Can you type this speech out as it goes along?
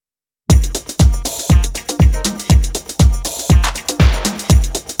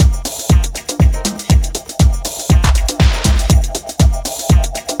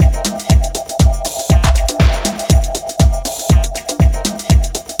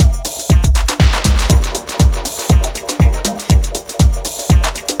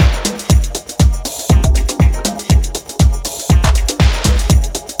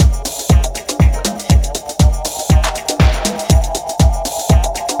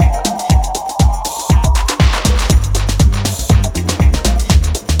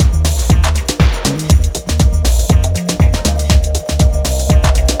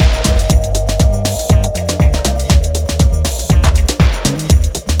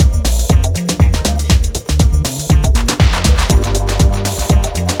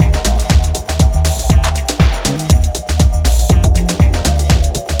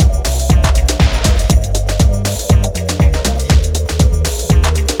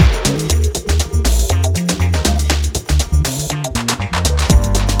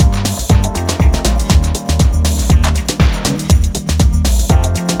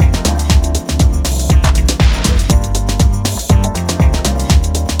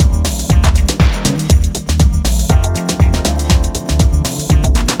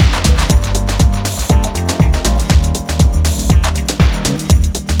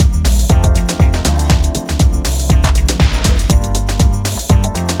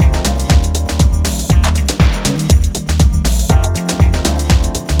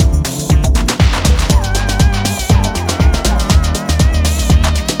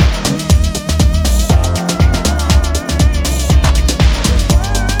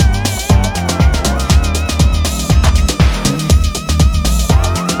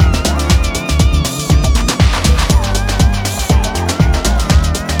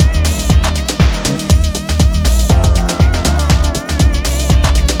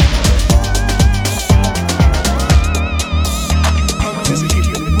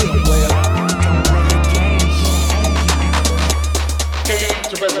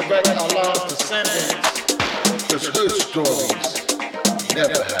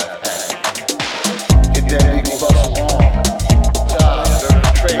never have had. Get that equal hustle on. Jobs, earn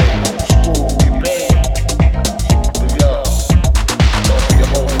trade, school, get paid. But yo, don't be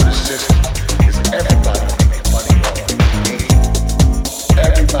alone with the system. It's everybody making money off you.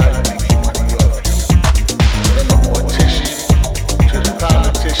 Everybody making money off you. From the mortician to the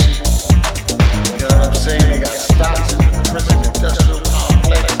politician. You know what I'm saying? They got stocks in the prison, industrial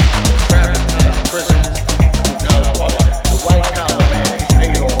complex, private prisons. The white collar man, he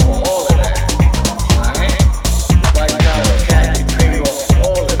paid off for all of that. Alright? The white collar cat, he paid off for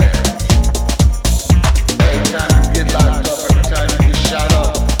all of that. Every time you get locked up, every time you get shot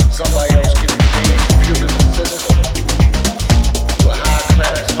up, somebody else getting paid for fueling the system. To a high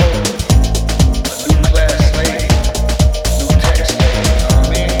class holder, a new class slave, new tech slave, you know what I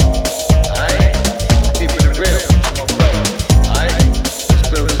mean? Alright? Keeping it real, my brother. Alright? Let's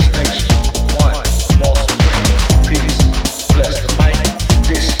build this nation. One, more supreme, peace, bless the mic,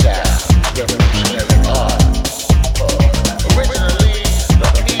 this style, revolutionary art. Originally, the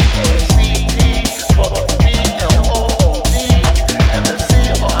P-A-C-T for the P-L-O-O-D and the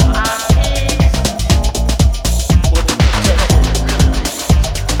C-R-I-E's were to protect the community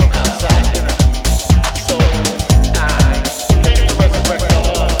from outside enemies. So I came to resurrect the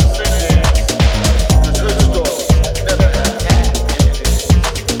heart of sinners. The good stories never have happened.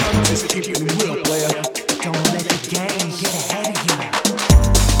 Just keep it real, player. Don't let the game get ahead of you.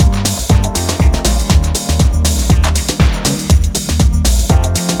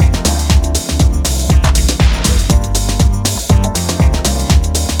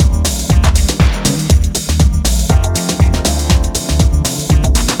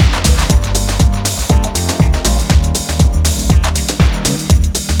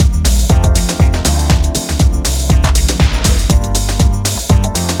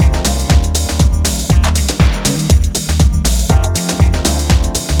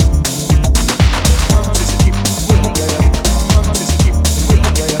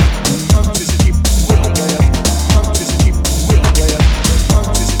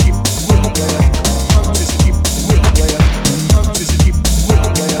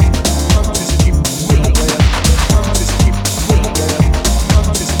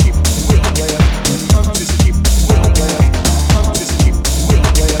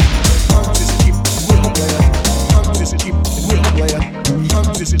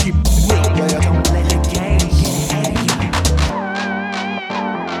 This is keep